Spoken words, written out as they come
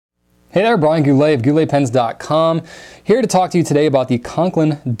Hey there, Brian Goulet of GouletPens.com, here to talk to you today about the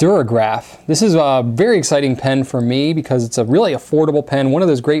Conklin Duragraph. This is a very exciting pen for me because it's a really affordable pen, one of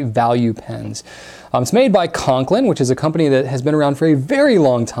those great value pens. It's made by Conklin, which is a company that has been around for a very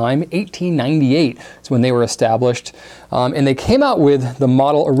long time. 1898 is when they were established. And they came out with the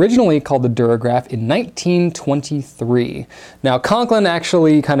model originally called the Duragraph in 1923. Now, Conklin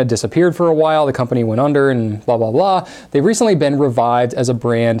actually kind of disappeared for a while. The company went under and blah, blah, blah. They've recently been revived as a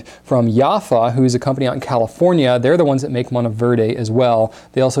brand from Jaffa, who's a company out in California. They're the ones that make Monteverde as well.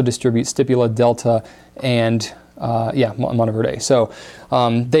 They also distribute Stipula, Delta, and Monteverde. So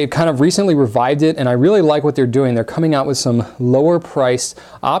they've kind of recently revived it, and I really like what they're doing. They're coming out with some lower priced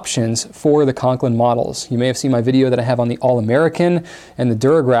options for the Conklin models. You may have seen my video that I have on the All-American, and the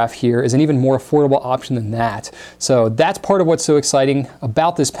Duragraph here is an even more affordable option than that. So that's part of what's so exciting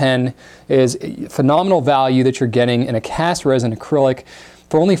about this pen, is phenomenal value that you're getting in a cast resin acrylic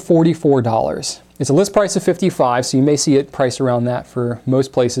for only $44. It's a list price of $55, so you may see it priced around that for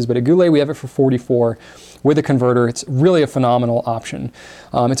most places, but at Goulet we have it for $44 with a converter. It's really a phenomenal option.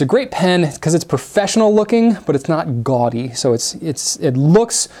 It's a great pen because it's professional looking, but it's not gaudy. So it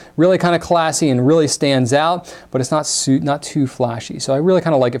looks really kind of classy and really stands out, but it's not too flashy. So I really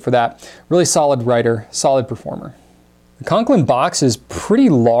kind of like it for that. Really solid writer, solid performer. The Conklin box is pretty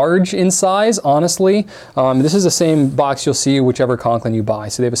large in size, honestly. This is the same box you'll see whichever Conklin you buy.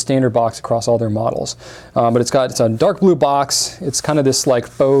 So they have a standard box across all their models. But it's a dark blue box. It's kind of this like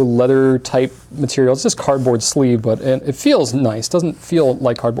faux leather type material. It's just cardboard sleeve, but it feels nice. It doesn't feel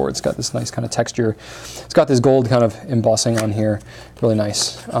like cardboard. It's got this nice kind of texture. It's got this gold kind of embossing on here. Really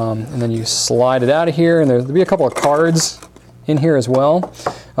nice. And then you slide it out of here, and there'll be a couple of cards in here as well.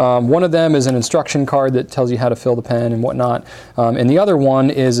 One of them is an instruction card that tells you how to fill the pen and whatnot. And the other one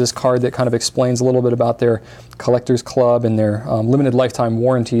is this card that kind of explains a little bit about their Collectors Club and their limited lifetime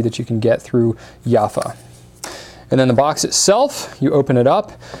warranty that you can get through Jaffa. And then the box itself, you open it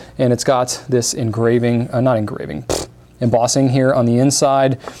up, and it's got this embossing here on the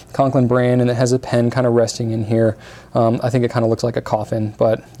inside, Conklin brand, and it has a pen kind of resting in here. I think it kind of looks like a coffin,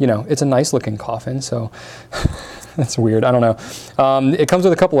 but you know, it's a nice looking coffin, so that's weird, I don't know. It comes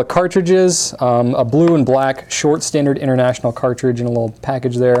with a couple of cartridges, a blue and black short standard international cartridge in a little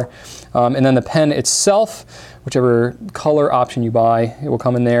package there. And then the pen itself, whichever color option you buy, it will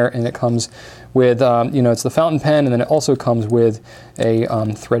come in there, and it comes with, it's the fountain pen, and then it also comes with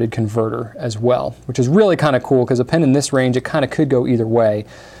a threaded converter as well, which is really kind of cool because a pen in this range, it kind of could go either way,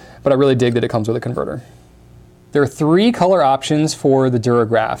 but I really dig that it comes with a converter. There are 3 color options for the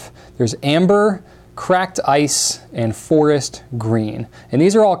Duragraph. There's amber, cracked ice, and forest green. And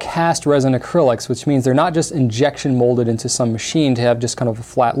these are all cast resin acrylics, which means they're not just injection molded into some machine to have just kind of a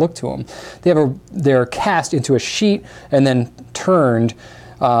flat look to them. They're cast into a sheet and then turned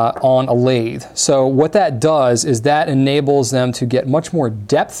on a lathe. So what that does is that enables them to get much more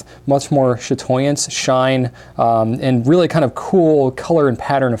depth, much more chatoyance, shine, and really kind of cool color and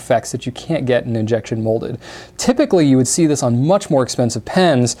pattern effects that you can't get in injection molded. Typically you would see this on much more expensive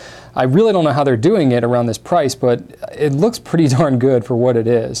pens. I really don't know how they're doing it around this price, but it looks pretty darn good for what it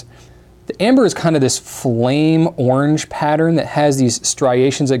is. The amber is kind of this flame orange pattern that has these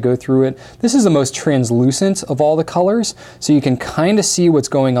striations that go through it. This is the most translucent of all the colors, so you can kind of see what's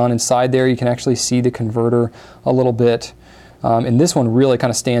going on inside there. You can actually see the converter a little bit, and this one really kind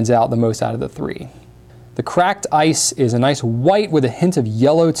of stands out the most out of the 3. The cracked ice is a nice white with a hint of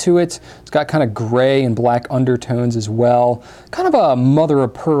yellow to it. It's got kind of gray and black undertones as well. Kind of a mother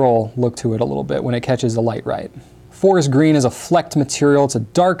of pearl look to it a little bit when it catches the light right. Forest green is a flecked material. It's a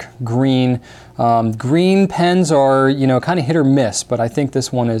dark green. Green pens are, kind of hit or miss, but I think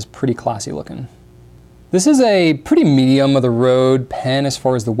this one is pretty classy looking. This is a pretty medium of the road pen as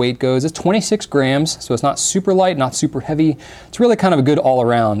far as the weight goes. It's 26 grams, so it's not super light, not super heavy. It's really kind of a good all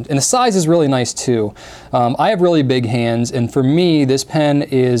around. And the size is really nice too. I have really big hands, and for me, this pen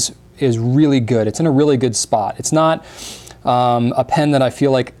is really good. It's in a really good spot. It's not a pen that I feel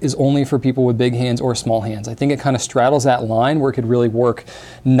like is only for people with big hands or small hands. I think it kind of straddles that line where it could really work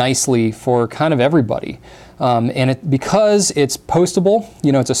nicely for kind of everybody. Because it's postable,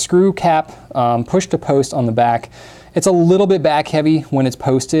 it's a screw cap, push to post on the back. It's a little bit back heavy when it's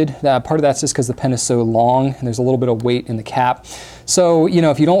posted. Part of that's just because the pen is so long and there's a little bit of weight in the cap. So,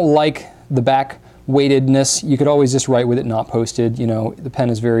 if you don't like the back weightedness, you could always just write with it not posted. The pen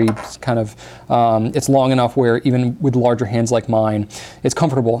is very kind of, it's long enough where even with larger hands like mine, it's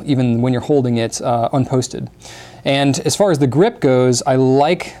comfortable even when you're holding it unposted. And as far as the grip goes, I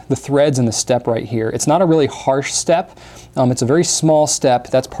like the threads in the step right here. It's not a really harsh step. It's a very small step.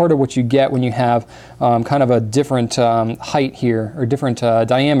 That's part of what you get when you have kind of a different height here, or different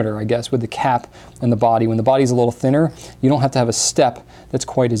diameter, I guess, with the cap and the body. When the body's a little thinner, you don't have to have a step that's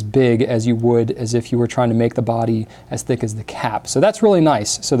quite as big as you would as if you were trying to make the body as thick as the cap. So that's really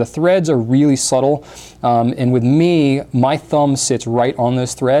nice. So the threads are really subtle, and with me, my thumb sits right on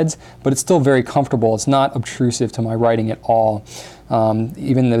those threads, but it's still very comfortable. It's not obtrusive to my writing at all.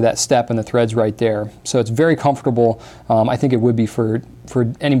 Even though that step and the thread's right there. So it's very comfortable. I think it would be for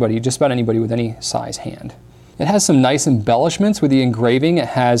anybody, just about anybody with any size hand. It has some nice embellishments with the engraving. It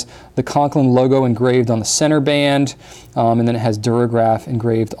has the Conklin logo engraved on the center band, and then it has Duragraph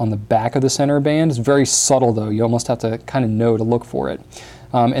engraved on the back of the center band. It's very subtle though. You almost have to kind of know to look for it.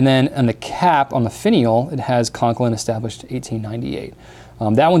 And then on the cap, on the finial, it has Conklin established 1898.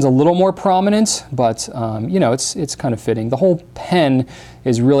 That one's a little more prominent, but you know, it's kind of fitting. The whole pen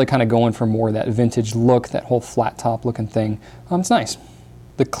is really kind of going for more of that vintage look, that whole flat top looking thing. It's nice.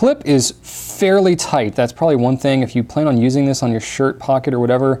 The clip is fairly tight. That's probably one thing. If you plan on using this on your shirt pocket or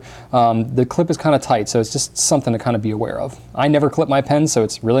whatever, the clip is kind of tight, so it's just something to kind of be aware of. I never clip my pen, so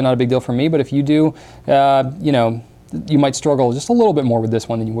it's really not a big deal for me, but if you do, you know, you might struggle just a little bit more with this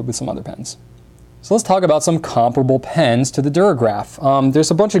one than you would with some other pens. So let's talk about some comparable pens to the Duragraph. There's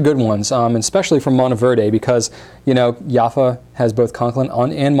a bunch of good ones, especially from Monteverde, because, you know, Jaffa has both Conklin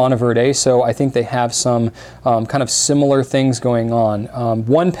and Monteverde, so I think they have some kind of similar things going on.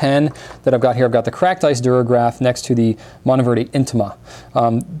 One pen that I've got here, I've got the Cracked Ice Duragraph next to the Monteverde Intima.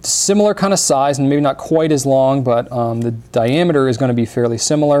 Similar kind of size, and maybe not quite as long, but the diameter is going to be fairly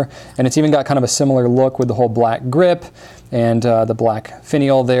similar, and it's even got kind of a similar look with the whole black grip and the black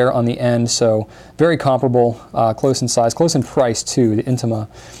finial there on the end, so very comparable, close in size, close in price too. The Intima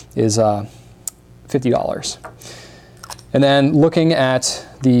is $50. And then looking at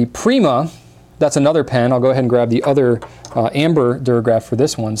the Prima, that's another pen. I'll go ahead and grab the other amber Duragraph for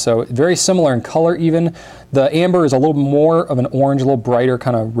this one. So very similar in color even. The amber is a little more of an orange, a little brighter,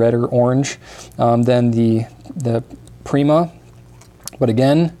 kind of redder orange than the Prima. But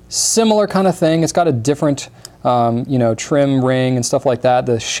again, similar kind of thing. It's got a different you know, trim ring and stuff like that.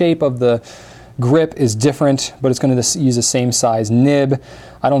 The shape of the grip is different, but it's going to use the same size nib.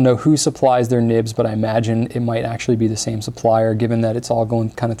 I don't know who supplies their nibs, but I imagine it might actually be the same supplier, given that it's all going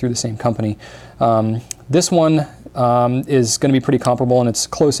kind of through the same company. This one is going to be pretty comparable, and it's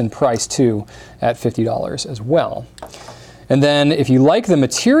close in price too, at $50 as well. And then if you like the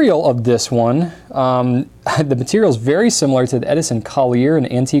material of this one, the material is very similar to the Edison Collier,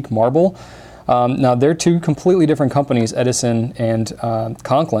 an antique marble. Now they're two completely different companies, Edison and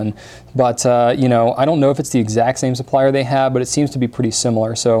Conklin, but you know, I don't know if it's the exact same supplier they have, but it seems to be pretty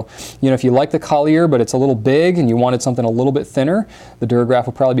similar. So, you know, if you like the Collier, but it's a little big and you wanted something a little bit thinner, the Duragraph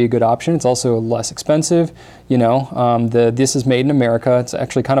will probably be a good option. It's also less expensive. You know, this is made in America. It's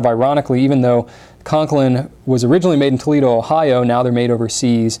actually kind of ironically, even though Conklin was originally made in Toledo, Ohio. Now they're made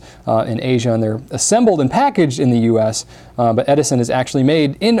overseas in Asia, and they're assembled and packaged in the U.S. But Edison is actually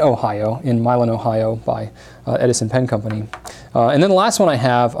made in Ohio, in Milan, Ohio, by Edison Pen Company. And then the last one I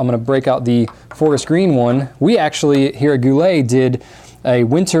have, I'm going to break out the forest green one. We actually, here at Goulet, did a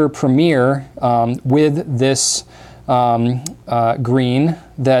winter premiere with this green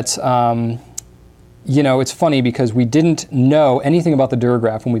that you know, it's funny because we didn't know anything about the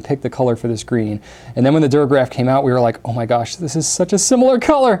Duragraph when we picked the color for this green. And then when the Duragraph came out, we were like, oh my gosh, this is such a similar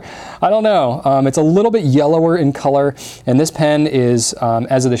color. I don't know. It's a little bit yellower in color. And this pen is,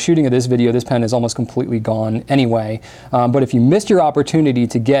 as of the shooting of this video, this pen is almost completely gone anyway. But if you missed your opportunity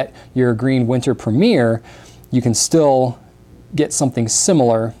to get your green winter premiere, you can still get something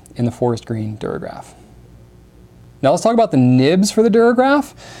similar in the forest green Duragraph. Now let's talk about the nibs for the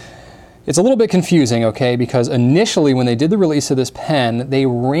Duragraph. It's a little bit confusing, okay, because initially when they did the release of this pen, they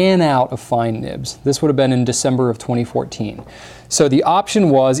ran out of fine nibs. This would have been in December of 2014. So the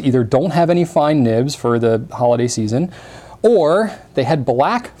option was either don't have any fine nibs for the holiday season, or they had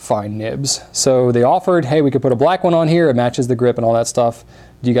black fine nibs. So they offered, hey, we could put a black one on here, it matches the grip and all that stuff.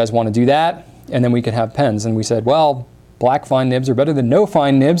 Do you guys want to do that? And then we could have pens. And we said, well, black fine nibs are better than no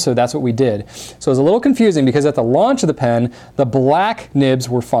fine nibs, so that's what we did. So it was a little confusing because at the launch of the pen, the black nibs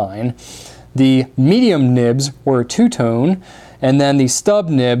were fine, the medium nibs were two-tone, and then the stub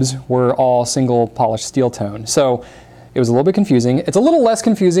nibs were all single polished steel tone. So It was a little bit confusing. It's a little less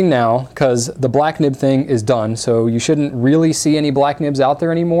confusing now because the black nib thing is done, so you shouldn't really see any black nibs out there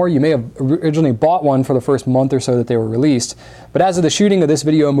anymore. You may have originally bought one for the first month or so that they were released, but as of the shooting of this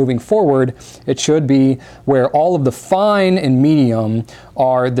video moving forward, it should be where all of the fine and medium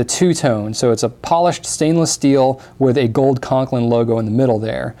are the two-tone. So it's a polished stainless steel with a gold Conklin logo in the middle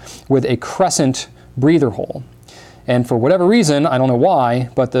there, with a crescent breather hole. And for whatever reason, I don't know why,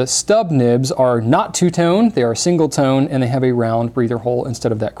 but the stub nibs are not two-tone, they are single-tone, and they have a round breather hole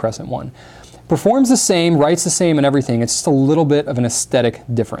instead of that crescent one. Performs the same, writes the same and everything, it's just a little bit of an aesthetic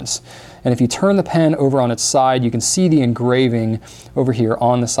difference. And if you turn the pen over on its side, you can see the engraving over here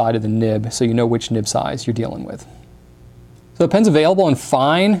on the side of the nib, so you know which nib size you're dealing with. So the pen's available in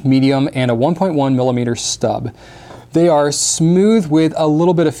fine, medium, and a 1.1 millimeter stub. They are smooth with a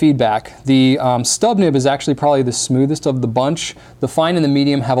little bit of feedback. The stub nib is actually probably the smoothest of the bunch. The fine and the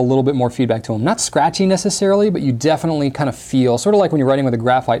medium have a little bit more feedback to them. Not scratchy necessarily, but you definitely kind of feel, sort of like when you're writing with a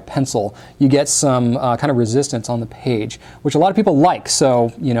graphite pencil, you get some kind of resistance on the page, which a lot of people like.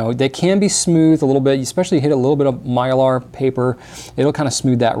 So, you know, they can be smooth a little bit, especially hit a little bit of Mylar paper. It'll kind of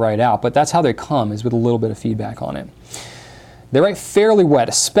smooth that right out, but that's how they come, is with a little bit of feedback on it. They write fairly wet,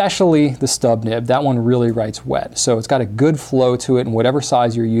 especially the stub nib. That one really writes wet. So it's got a good flow to it in whatever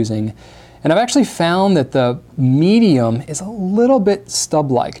size you're using. And I've actually found that the medium is a little bit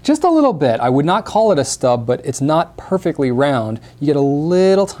stub-like, just a little bit. I would not call it a stub, but it's not perfectly round. You get a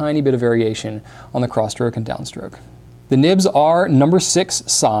little tiny bit of variation on the cross-stroke and downstroke. The nibs are number 6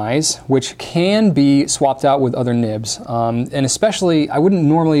 size, which can be swapped out with other nibs. And especially, I wouldn't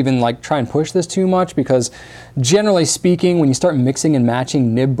normally even like try and push this too much because generally speaking, when you start mixing and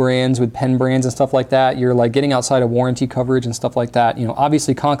matching nib brands with pen brands and stuff like that, you're like getting outside of warranty coverage and stuff like that. You know,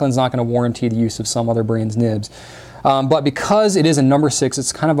 obviously Conklin's not going to warranty the use of some other brand's nibs. But because it is a number 6,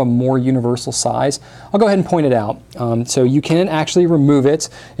 it's kind of a more universal size. I'll go ahead and point it out. So you can actually remove it.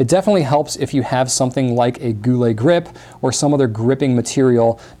 It definitely helps if you have something like a Goulet grip or some other gripping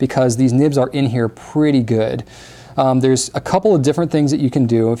material because these nibs are in here pretty good. There's a couple of different things that you can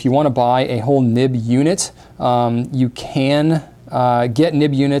do. If you want to buy a whole nib unit, you can get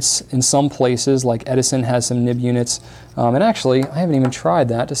nib units in some places, like Edison has some nib units. And actually, I haven't even tried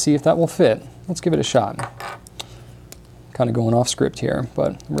that to see if that will fit. Let's give it a shot. Kind of going off script here,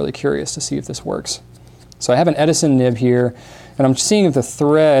 but I'm really curious to see if this works. So I have an Edison nib here, and I'm seeing if the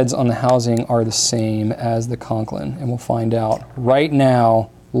threads on the housing are the same as the Conklin, and we'll find out right now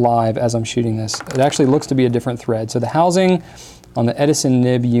live as I'm shooting this. It actually looks to be a different thread. So the housing on the Edison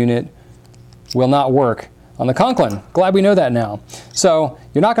nib unit will not work on the Conklin. Glad we know that now. So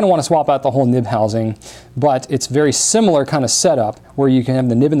you're not going to want to swap out the whole nib housing, but it's very similar kind of setup where you can have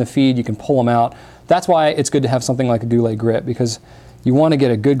the nib and the feed, you can pull them out. That's why it's good to have something like a Goulet grip, because you want to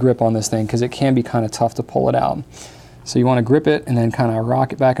get a good grip on this thing because it can be kind of tough to pull it out. So you want to grip it and then kind of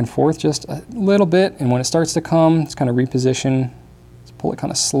rock it back and forth just a little bit, and when it starts to come, it's kind of reposition. Let's pull it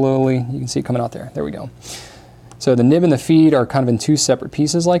kind of slowly. You can see it coming out there. There we go. So the nib and the feed are kind of in 2 separate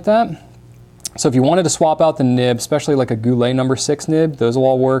pieces like that. So if you wanted to swap out the nib, especially like a Goulet number 6 nib, those will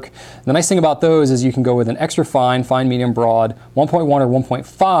all work. The nice thing about those is you can go with an extra fine, medium, broad, 1.1 or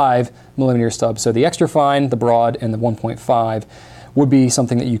 1.5 millimeter stub. So the extra fine, the broad, and the 1.5 would be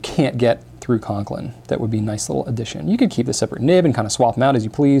something that you can't get through Conklin. That would be a nice little addition. You could keep the separate nib and kind of swap them out as you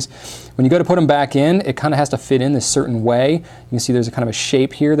please. When you go to put them back in, it kind of has to fit in this certain way. You can see there's a kind of a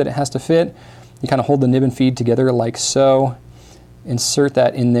shape here that it has to fit. You kind of hold the nib and feed together like so. Insert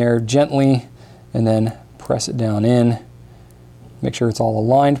that in there gently, and then press it down in. Make sure it's all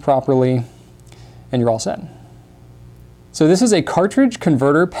aligned properly, and you're all set. So this is a cartridge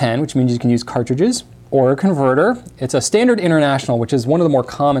converter pen, which means you can use cartridges or a converter. It's a standard international, which is one of the more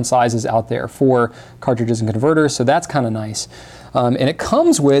common sizes out there for cartridges and converters, so that's kind of nice. And it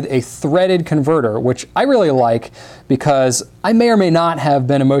comes with a threaded converter, which I really like because I may or may not have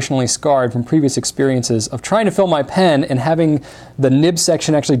been emotionally scarred from previous experiences of trying to fill my pen and having the nib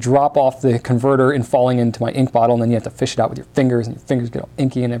section actually drop off the converter and falling into my ink bottle, and then you have to fish it out with your fingers, and your fingers get all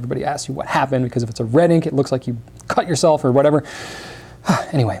inky, and everybody asks you what happened, because if it's a red ink, it looks like you cut yourself or whatever.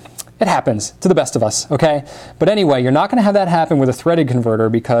 Anyway. It happens to the best of us, okay? But anyway, you're not going to have that happen with a threaded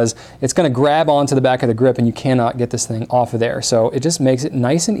converter because it's going to grab onto the back of the grip and you cannot get this thing off of there. So it just makes it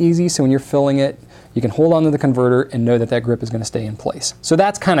nice and easy, so when you're filling it, you can hold onto the converter and know that that grip is going to stay in place. So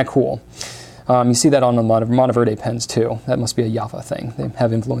that's kind of cool. You see that on the Monteverde pens too. That must be a Jaffa thing. They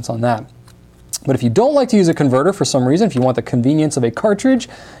have influence on that. But if you don't like to use a converter for some reason, if you want the convenience of a cartridge,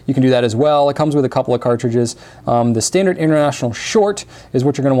 you can do that as well. It comes with a couple of cartridges. The standard international short is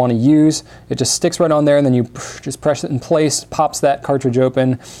what you're going to want to use. It just sticks right on there, and then you just press it in place, pops that cartridge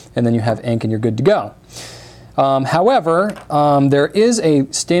open, and then you have ink and you're good to go. However, there is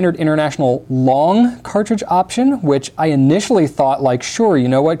a standard international long cartridge option, which I initially thought like, sure, you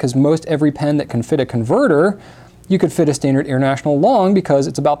know what, because most every pen that can fit a converter, you could fit a standard international long because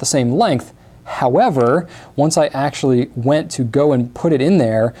it's about the same length. However, once I actually went to go and put it in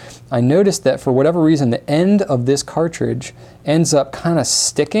there, I noticed that for whatever reason, the end of this cartridge ends up kind of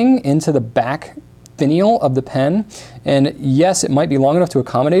sticking into the back finial of the pen. And yes, it might be long enough to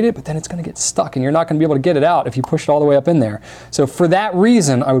accommodate it, but then it's going to get stuck and you're not going to be able to get it out if you push it all the way up in there. So for that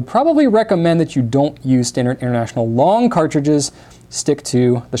reason, I would probably recommend that you don't use standard international long cartridges, stick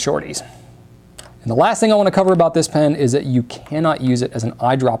to the shorties. And the last thing I want to cover about this pen is that you cannot use it as an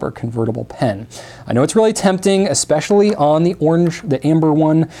eyedropper convertible pen. I know it's really tempting, especially on the orange, the amber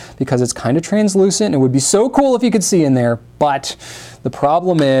one, because it's kind of translucent and it would be so cool if you could see in there, but the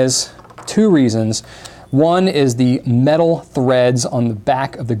problem is two reasons. One is the metal threads on the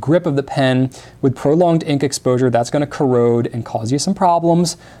back of the grip of the pen. With prolonged ink exposure, that's going to corrode and cause you some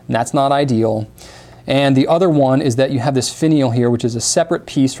problems, and that's not ideal. And the other one is that you have this finial here, which is a separate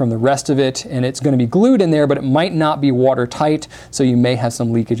piece from the rest of it, and it's going to be glued in there, but it might not be watertight, so you may have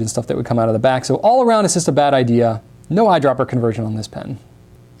some leakage and stuff that would come out of the back. So all around, it's just a bad idea. No eyedropper conversion on this pen.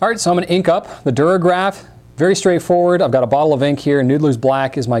 All right, so I'm going to ink up the Duragraph. Very straightforward. I've got a bottle of ink here. Noodler's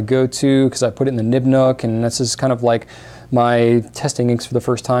Black is my go-to because I put it in the nib nook, and this is kind of like my testing inks for the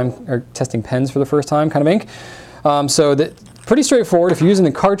first time, or testing pens for the first time kind of ink. Pretty straightforward. If you're using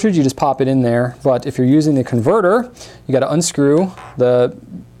the cartridge, you just pop it in there. But if you're using the converter, you got to unscrew the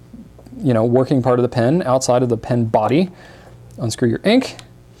working part of the pen outside of the pen body. Unscrew your ink.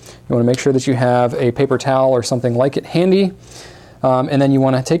 You want to make sure that you have a paper towel or something like it handy. And then you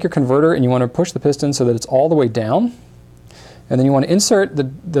want to take your converter and you want to push the piston so that it's all the way down. And then you want to insert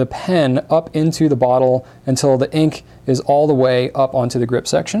the pen up into the bottle until the ink is all the way up onto the grip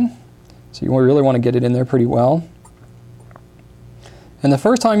section. So you really want to get it in there pretty well. And the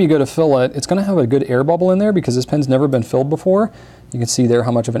first time you go to fill it, it's going to have a good air bubble in there because this pen's never been filled before. You can see there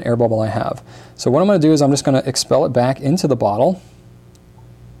how much of an air bubble I have. So what I'm going to do is I'm just going to expel it back into the bottle.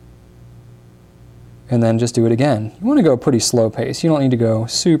 And then just do it again. You want to go pretty slow pace. You don't need to go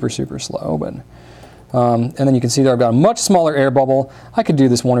super, super slow. But and then you can see there I've got a much smaller air bubble. I could do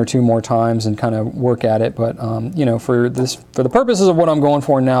this one or two more times and kind of work at it. But for the purposes of what I'm going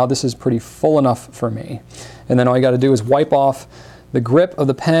for now, this is pretty full enough for me. And then all you got to do is wipe off the grip of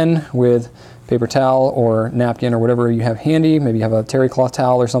the pen with paper towel or napkin or whatever you have handy. Maybe you have a terry cloth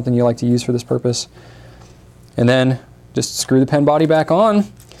towel or something you like to use for this purpose. And then just screw the pen body back on, and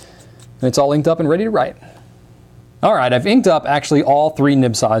it's all inked up and ready to write. All right, I've inked up actually all 3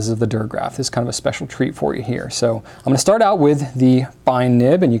 nib sizes of the Duragraph. This is kind of a special treat for you here. So I'm going to start out with the fine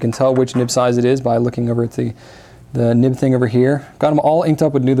nib, and you can tell which nib size it is by looking over at the nib thing over here. Got them all inked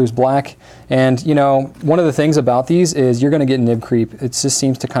up with Noodler's Black. And one of the things about these is you're going to get nib creep. It just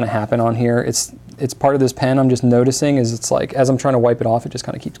seems to kind of happen on here. It's part of this pen. I'm just noticing is it's like as I'm trying to wipe it off, it just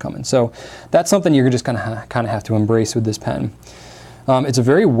kind of keeps coming. So that's something you're just going to kind of have to embrace with this pen. It's a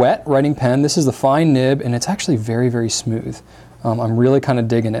very wet writing pen. This is the fine nib, and it's actually very, very smooth. I'm really kind of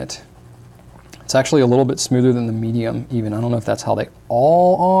digging it. It's actually a little bit smoother than the medium even. I don't know if that's how they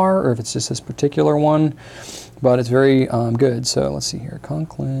all are or if it's just this particular one, but it's very good. So let's see here,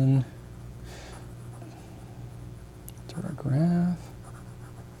 Conklin Duragraph,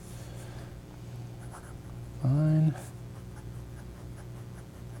 fine.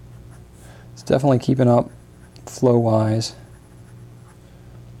 It's definitely keeping up flow-wise.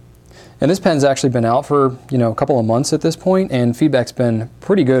 And this pen's actually been out for a couple of months at this point, and feedback's been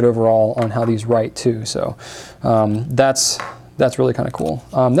pretty good overall on how these write too. So that's really kind of cool.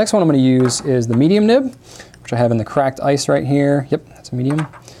 Next one I'm going to use is the medium nib, which I have in the cracked ice right here. Yep, that's a medium.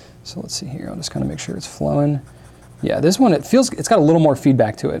 So let's see here. I'll just kind of make sure it's flowing. Yeah, this one it's got a little more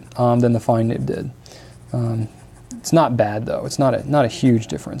feedback to it than the fine nib did. It's not bad though. It's not a huge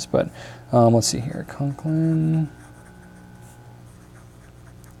difference, but let's see here. Conklin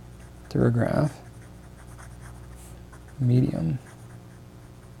Duragraph, medium.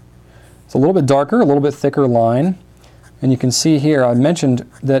 It's a little bit darker, a little bit thicker line, and you can see here I mentioned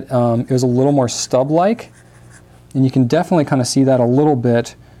that it was a little more stub-like, and you can definitely kind of see that a little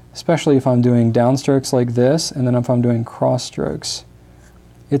bit, especially if I'm doing downstrokes like this, and then if I'm doing cross strokes.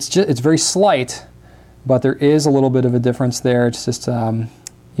 It's very slight, but there is a little bit of a difference there. It's just something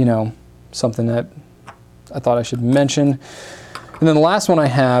that I thought I should mention. And then the last one I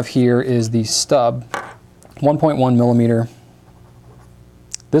have here is the stub, 1.1 millimeter.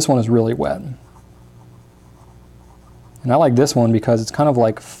 This one is really wet. And I like this one because it's kind of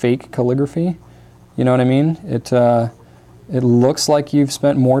like fake calligraphy. You know what I mean? It looks like you've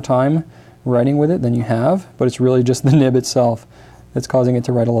spent more time writing with it than you have, but it's really just the nib itself that's causing it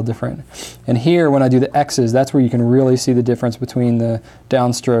to write a little different. And here, when I do the X's, that's where you can really see the difference between the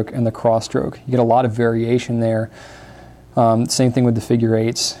downstroke and the cross-stroke. You get a lot of variation there. Same thing with the figure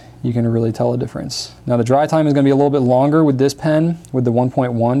 8s. You can really tell a difference. Now the dry time is going to be a little bit longer with this pen, with the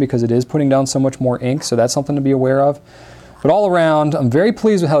 1.1, because it is putting down so much more ink, so that's something to be aware of. But all around, I'm very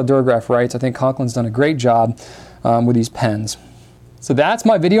pleased with how Duragraph writes. I think Conklin's done a great job with these pens. So that's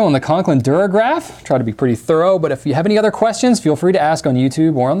my video on the Conklin Duragraph. Try to be pretty thorough, but if you have any other questions, feel free to ask on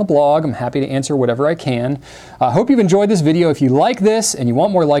YouTube or on the blog. I'm happy to answer whatever I can. I hope you've enjoyed this video. If you like this and you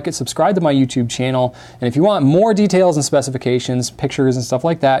want more like it, subscribe to my YouTube channel. And if you want more details and specifications, pictures and stuff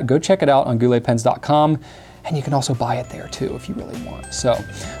like that, go check it out on gouletpens.com. And you can also buy it there too if you really want. So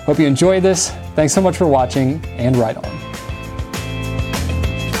hope you enjoyed this. Thanks so much for watching, and write on.